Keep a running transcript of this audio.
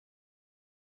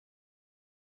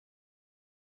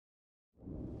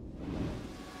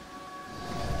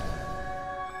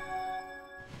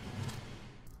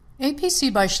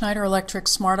APC by Schneider Electric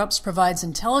Smart-UPS provides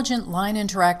intelligent line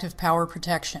interactive power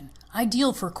protection.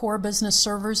 Ideal for core business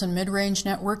servers and mid-range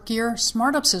network gear,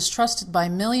 Smart-UPS is trusted by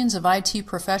millions of IT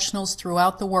professionals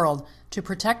throughout the world to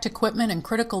protect equipment and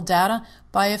critical data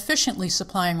by efficiently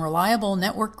supplying reliable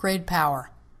network-grade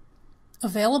power.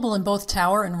 Available in both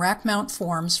tower and rack mount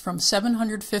forms from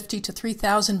 750 to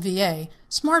 3000 VA,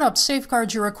 Smart-UPS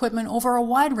safeguards your equipment over a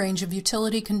wide range of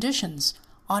utility conditions.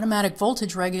 Automatic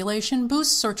voltage regulation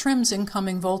boosts or trims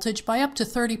incoming voltage by up to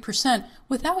 30%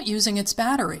 without using its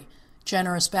battery.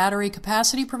 Generous battery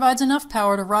capacity provides enough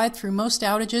power to ride through most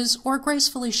outages or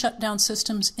gracefully shut down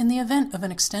systems in the event of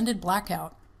an extended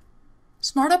blackout.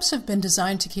 Smart-UPS have been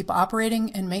designed to keep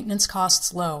operating and maintenance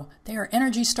costs low. They are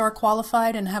ENERGY STAR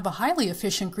qualified and have a highly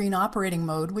efficient green operating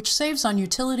mode which saves on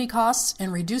utility costs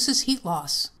and reduces heat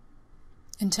loss.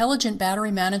 Intelligent battery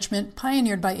management,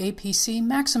 pioneered by APC,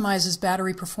 maximizes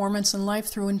battery performance and life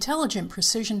through intelligent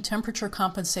precision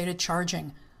temperature-compensated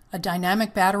charging. A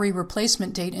dynamic battery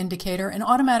replacement date indicator and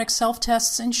automatic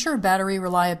self-tests ensure battery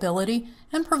reliability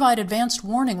and provide advanced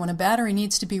warning when a battery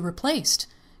needs to be replaced.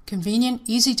 Convenient,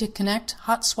 easy-to-connect,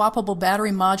 hot-swappable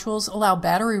battery modules allow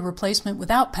battery replacement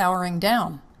without powering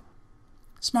down.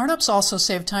 Smart-UPS also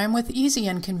save time with easy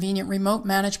and convenient remote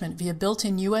management via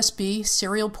built-in USB,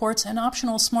 serial ports, and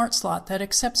optional smart slot that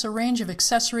accepts a range of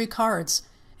accessory cards.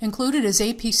 Included is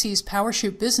APC's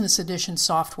PowerShoot Business Edition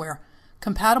software.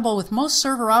 Compatible with most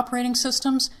server operating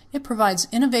systems, it provides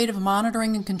innovative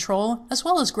monitoring and control, as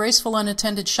well as graceful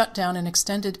unattended shutdown in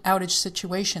extended outage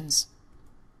situations.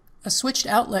 A switched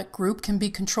outlet group can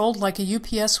be controlled like a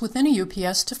UPS within a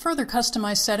UPS to further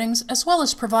customize settings, as well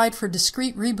as provide for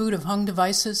discrete reboot of hung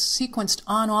devices, sequenced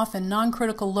on-off and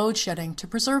non-critical load shedding to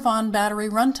preserve on-battery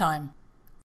runtime.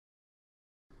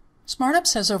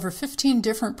 Smart-UPS has over 15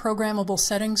 different programmable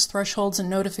settings, thresholds, and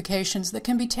notifications that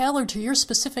can be tailored to your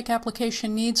specific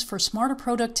application needs for smarter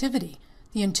productivity.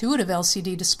 The intuitive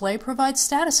LCD display provides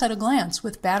status at a glance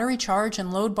with battery charge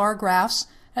and load bar graphs,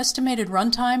 estimated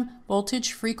runtime,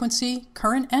 voltage, frequency,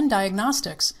 current, and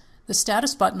diagnostics. The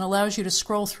status button allows you to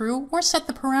scroll through or set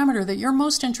the parameter that you're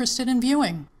most interested in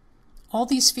viewing. All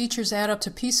these features add up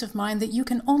to peace of mind that you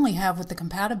can only have with the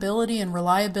compatibility and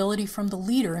reliability from the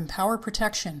leader in power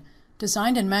protection.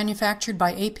 Designed and manufactured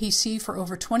by APC for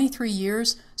over 23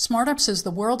 years, Smart-UPS is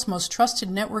the world's most trusted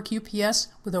network UPS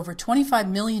with over 25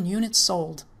 million units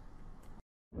sold.